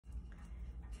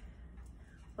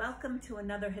Welcome to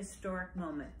another historic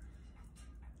moment.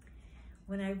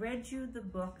 When I read you the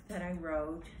book that I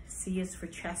wrote, C is for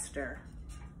Chester,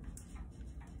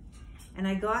 and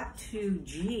I got to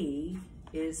G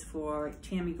is for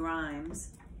Tammy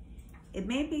Rhymes, it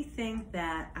made me think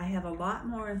that I have a lot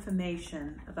more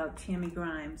information about Tammy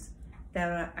Rhymes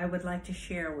that I would like to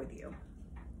share with you.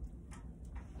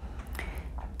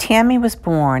 Tammy was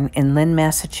born in Lynn,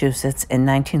 Massachusetts in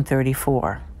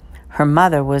 1934. Her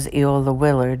mother was Eola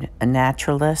Willard, a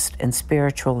naturalist and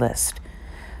spiritualist.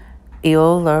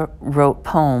 Eola wrote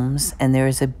poems, and there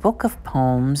is a book of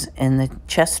poems in the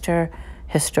Chester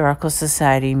Historical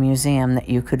Society Museum that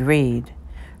you could read.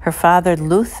 Her father,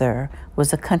 Luther,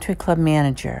 was a country club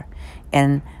manager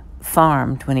and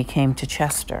farmed when he came to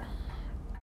Chester.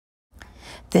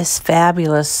 This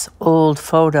fabulous old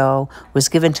photo was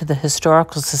given to the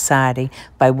Historical Society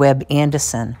by Webb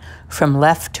Anderson. From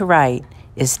left to right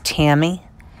is Tammy,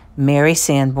 Mary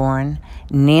Sanborn,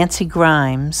 Nancy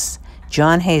Grimes,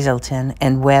 John Hazelton,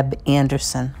 and Webb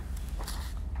Anderson.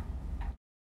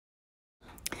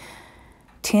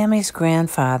 Tammy's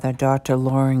grandfather, Dr.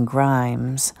 Loring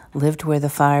Grimes, lived where the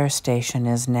fire station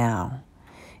is now.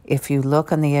 If you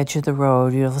look on the edge of the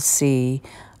road, you'll see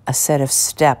a set of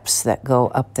steps that go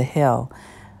up the hill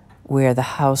where the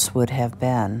house would have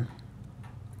been.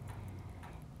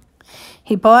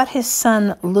 He bought his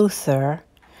son Luther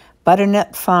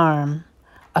Butternut Farm,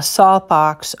 a salt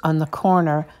box on the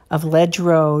corner of Ledge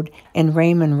Road and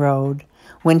Raymond Road,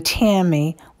 when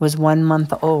Tammy was 1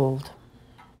 month old.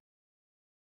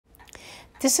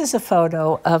 This is a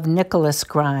photo of Nicholas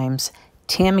Grimes,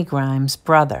 Tammy Grimes'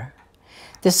 brother.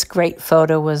 This great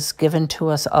photo was given to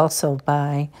us also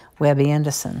by Webb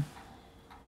Anderson.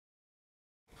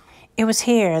 It was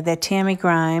here that Tammy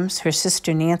Grimes, her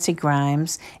sister Nancy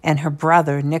Grimes, and her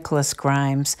brother Nicholas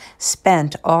Grimes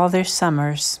spent all their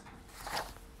summers.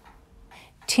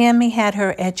 Tammy had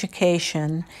her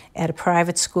education at a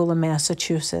private school in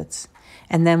Massachusetts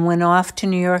and then went off to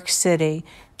New York City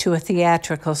to a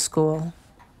theatrical school.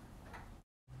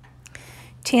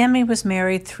 Tammy was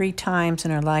married 3 times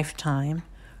in her lifetime.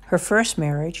 Her first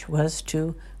marriage was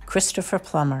to Christopher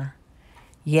Plummer.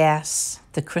 Yes,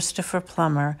 the Christopher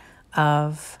Plummer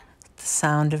of The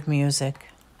Sound of Music.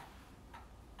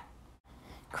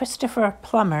 Christopher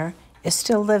Plummer is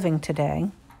still living today.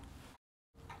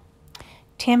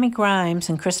 Tammy Grimes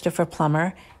and Christopher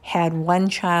Plummer had 1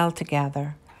 child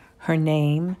together. Her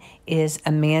name is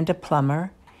Amanda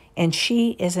Plummer, and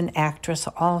she is an actress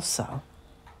also.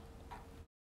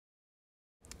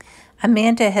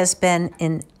 Amanda has been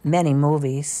in many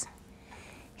movies.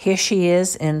 Here she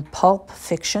is in Pulp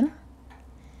Fiction,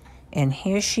 and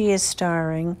here she is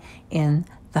starring in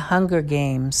The Hunger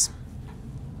Games.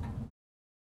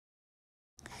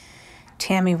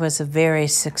 Tammy was a very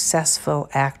successful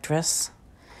actress.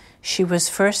 She was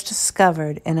first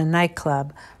discovered in a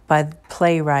nightclub by the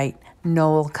playwright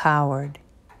Noel Coward.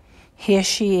 Here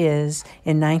she is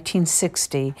in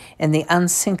 1960 in The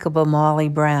Unsinkable Molly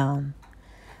Brown.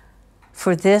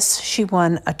 For this, she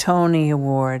won a Tony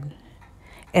Award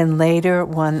and later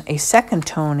won a second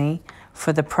Tony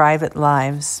for The Private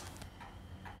Lives.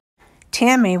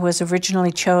 Tammy was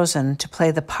originally chosen to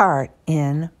play the part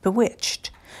in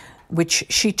Bewitched, which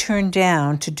she turned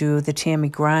down to do the Tammy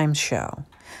Grimes show.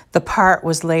 The part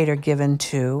was later given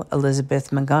to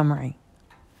Elizabeth Montgomery.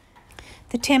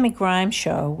 The Tammy Grimes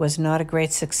show was not a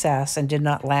great success and did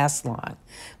not last long,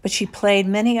 but she played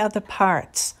many other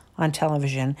parts on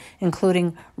television,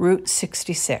 including Route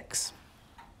 66.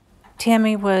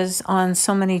 Tammy was on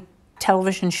so many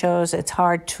television shows, it's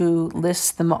hard to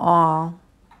list them all.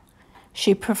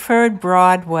 She preferred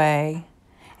Broadway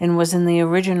and was in the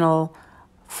original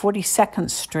 42nd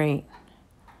Street.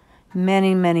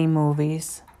 Many, many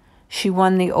movies. She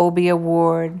won the Obie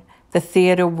Award, the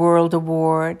Theatre World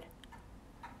Award,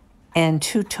 and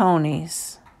 2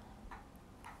 Tonys.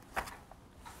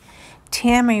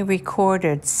 Tammy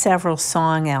recorded several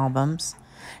song albums.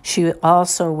 She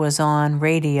also was on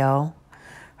radio.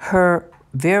 Her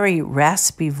very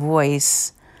raspy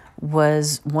voice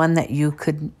was one that you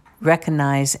could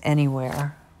recognize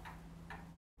anywhere.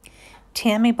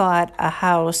 Tammy bought a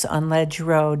house on Ledge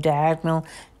Road, diagonal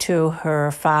to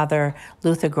her father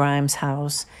Luther Grimes'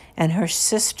 house, and her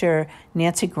sister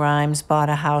Nancy Grimes bought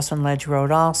a house on Ledge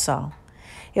Road also.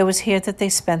 It was here that they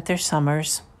spent their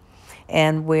summers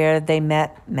and where they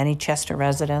met many Chester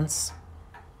residents.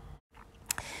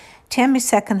 Tammy's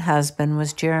second husband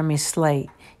was Jeremy Slate.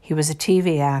 He was a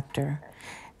TV actor.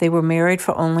 They were married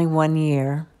for only 1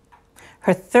 year.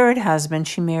 Her third husband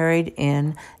she married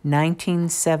in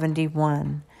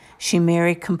 1971. She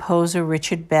married composer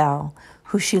Richard Bell,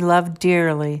 who she loved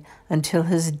dearly until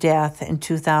his death in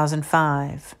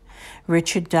 2005.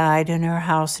 Richard died in her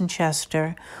house in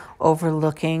Chester,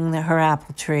 overlooking her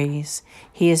apple trees.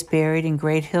 He is buried in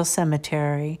Great Hill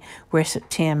Cemetery, where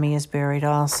Tammy is buried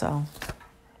also.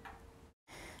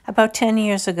 About 10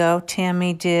 years ago,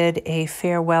 Tammy did a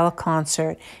farewell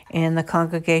concert in the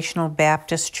Congregational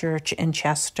Baptist Church in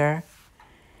Chester.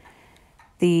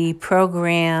 The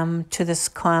program to this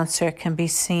concert can be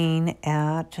seen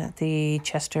at the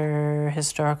Chester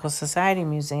Historical Society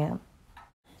Museum.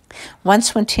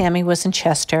 Once when Tammy was in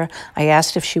Chester, I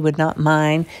asked if she would not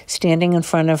mind standing in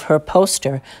front of her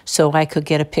poster so I could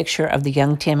get a picture of the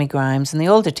young Tammy Rhymes and the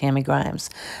older Tammy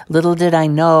Rhymes. Little did I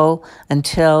know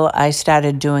until I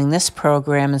started doing this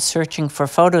program and searching for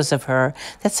photos of her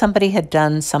that somebody had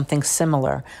done something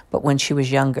similar, but when she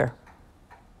was younger.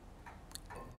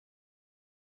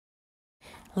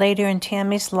 Later in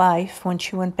Tammy's life, when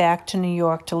she went back to New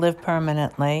York to live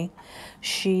permanently,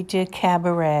 she did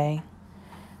cabaret.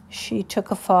 She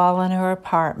took a fall in her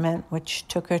apartment, which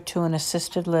took her to an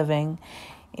assisted living,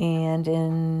 and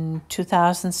in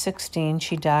 2016,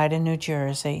 she died in New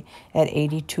Jersey at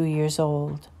 82 years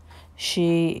old.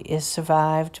 She is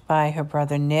survived by her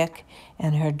brother Nick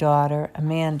and her daughter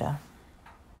Amanda.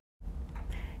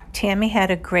 Tammy had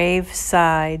a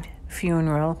graveside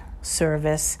funeral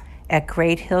service at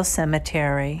Great Hill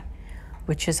Cemetery,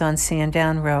 which is on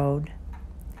Sandown Road.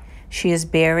 She is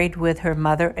buried with her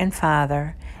mother and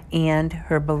father and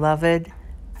her beloved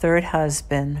third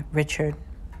husband, Richard.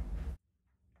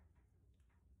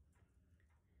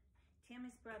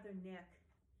 Tammy's brother, Nick,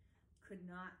 could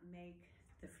not make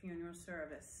the funeral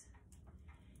service.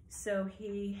 So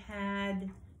he had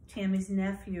Tammy's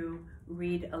nephew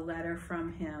read a letter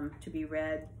from him to be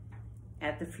read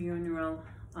at the funeral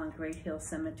on Great Hill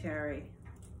Cemetery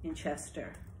in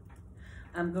Chester.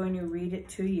 I'm going to read it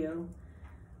to you.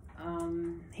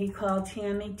 He called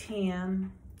Tammy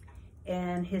Tam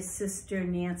and his sister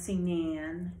Nancy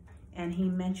Nan, and he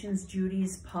mentions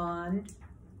Judy's Pond,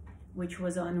 which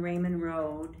was on Raymond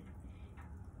Road,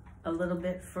 a little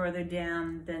bit further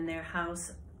down than their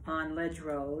house on Ledge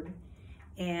Road,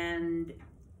 and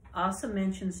also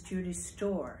mentions Judy's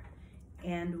store.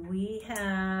 And we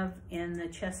have in the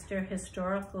Chester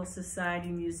Historical Society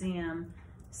Museum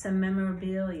some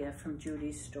memorabilia from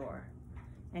Judy's store.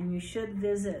 And you should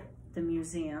visit the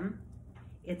museum.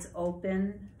 It's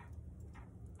open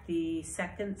the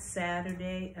second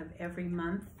Saturday of every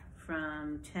month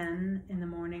from 10 in the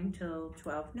morning till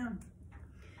 12 noon.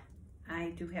 I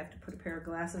do have to put a pair of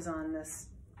glasses on. This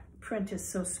print is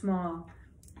so small.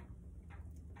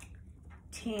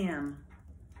 Tam.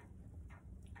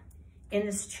 In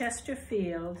this Chester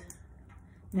field,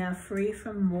 now free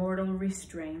from mortal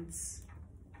restraints,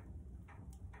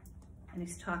 and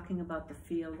he's talking about the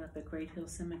field at the Great Hill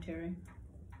Cemetery.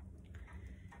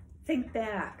 Think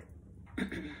back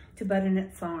to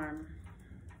Butternut Farm,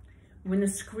 when the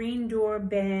screen door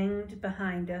banged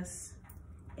behind us,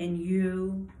 and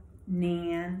you,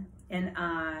 Nan, and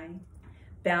I,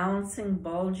 balancing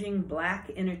bulging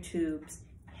black inner tubes,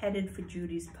 headed for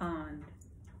Judy's Pond.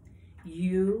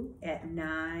 You at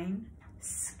 9,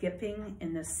 skipping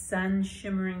in the sun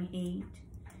shimmering heat.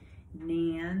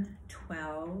 Nan,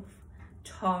 12,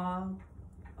 tall,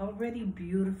 already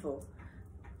beautiful,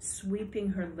 sweeping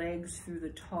her legs through the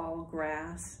tall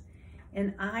grass.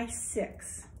 And I,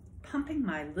 6, pumping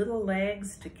my little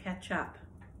legs to catch up.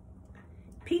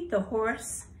 Pete the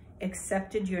horse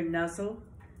accepted your nuzzle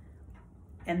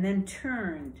and then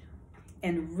turned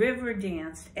and river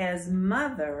danced as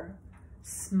Mother,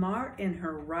 smart in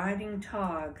her riding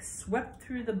tog, swept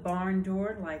through the barn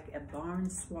door like a barn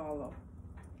swallow.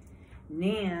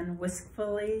 Nan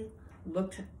wistfully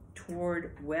looked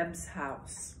toward Webb's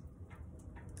house.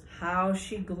 How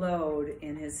she glowed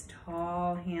in his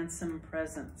tall, handsome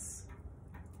presence.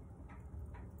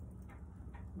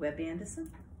 Webb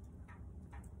Anderson?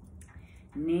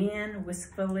 Nan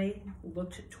wistfully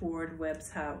looked toward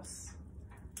Webb's house.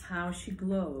 How she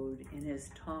glowed in his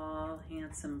tall,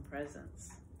 handsome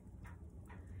presence.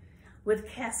 With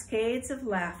cascades of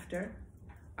laughter,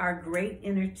 our great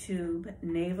inner tube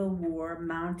naval war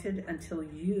mounted until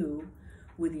you,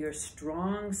 with your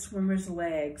strong swimmer's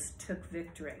legs, took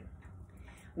victory.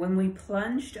 When we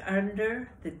plunged under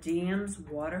the dam's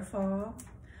waterfall,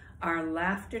 our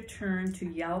laughter turned to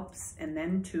yelps and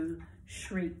then to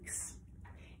shrieks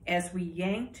as we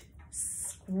yanked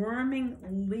squirming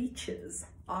leeches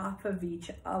off of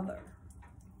each other.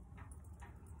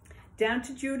 Down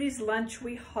to Judy's lunch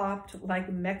we hopped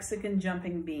like Mexican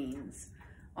jumping beans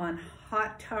on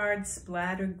hot-tarred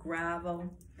splattered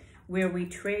gravel where we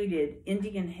traded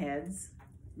Indian heads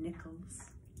nickels.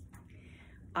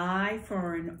 I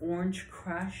for an orange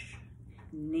crush,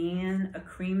 Nan a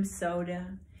cream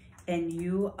soda, and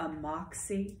you a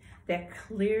moxie that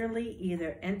clearly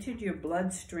either entered your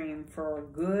bloodstream for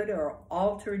good or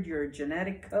altered your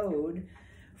genetic code,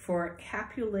 for it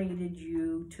capulated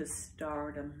you to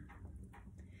stardom.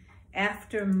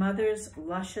 After mother's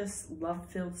luscious,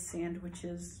 love-filled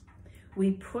sandwiches,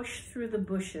 we pushed through the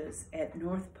bushes at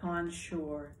North Pond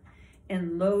Shore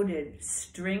and loaded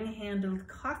string-handled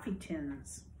coffee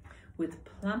tins with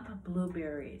plump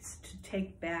blueberries to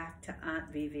take back to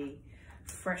Aunt Vivi,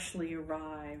 freshly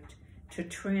arrived, to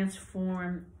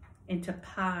transform into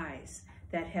pies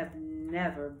that have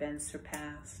never been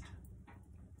surpassed.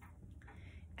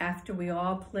 After we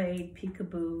all played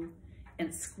peekaboo and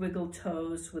squiggle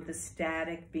toes with the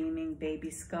static, beaming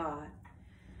baby Scott,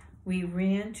 we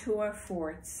ran to our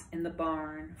forts in the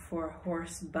barn for a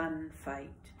horse bun fight.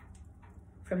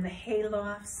 From the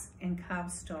haylofts and cow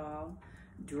stall,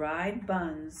 dried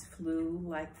buns flew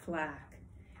like flack,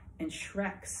 and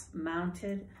Shreks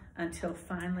mounted until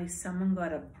finally someone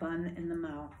got a bun in the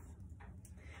mouth,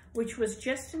 which was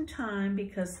just in time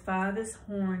because Father's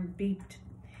horn beeped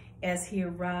as he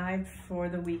arrived for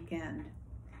the weekend,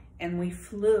 and we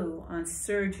flew on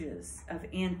surges of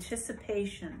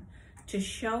anticipation to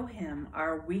show him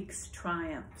our week's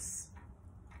triumphs.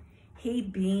 He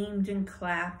beamed and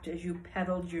clapped as you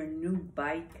pedaled your new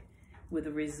bike with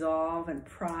a resolve and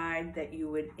pride that you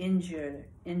would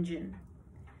engine.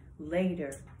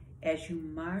 Later, as you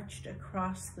marched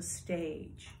across the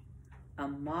stage, a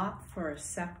mop for a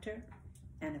scepter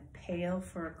and a pail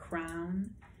for a crown,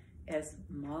 as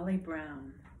Molly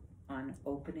Brown on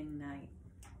opening night.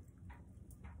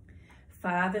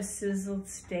 Father sizzled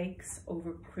steaks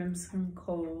over crimson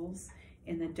coals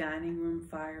in the dining room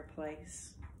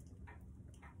fireplace.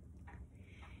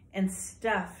 And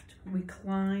stuffed, we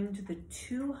climbed the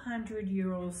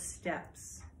 200-year-old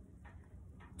steps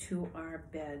to our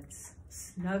beds,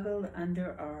 snuggled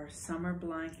under our summer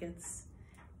blankets,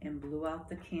 and blew out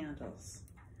the candles,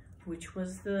 which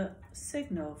was the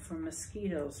signal for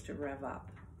mosquitoes to rev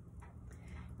up.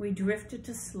 We drifted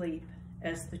to sleep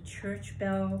as the church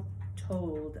bell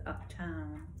tolled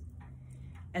uptown,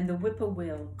 and the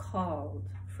whippoorwill called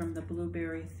from the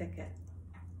blueberry thicket.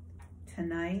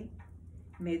 Tonight,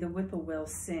 may the whippoorwill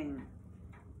sing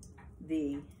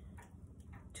thee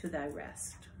to thy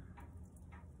rest.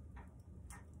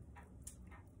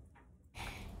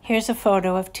 Here's a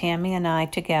photo of Tammy and I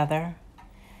together,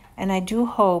 and I do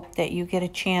hope that you get a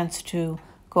chance to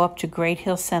go up to Great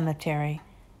Hill Cemetery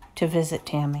to visit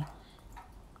Tammy.